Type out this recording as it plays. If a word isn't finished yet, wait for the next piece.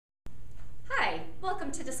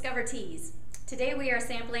Welcome to Discover Teas. Today we are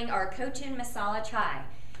sampling our Cochin Masala chai.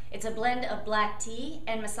 It's a blend of black tea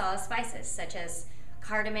and masala spices such as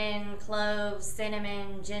cardamom, cloves,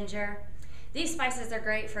 cinnamon, ginger. These spices are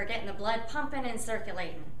great for getting the blood pumping and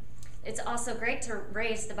circulating. It's also great to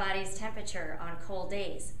raise the body's temperature on cold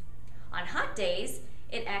days. On hot days,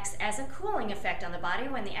 it acts as a cooling effect on the body.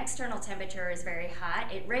 When the external temperature is very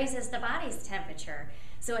hot, it raises the body's temperature,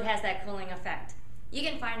 so it has that cooling effect. You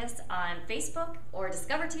can find us on Facebook or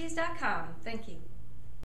discoverteas.com. Thank you.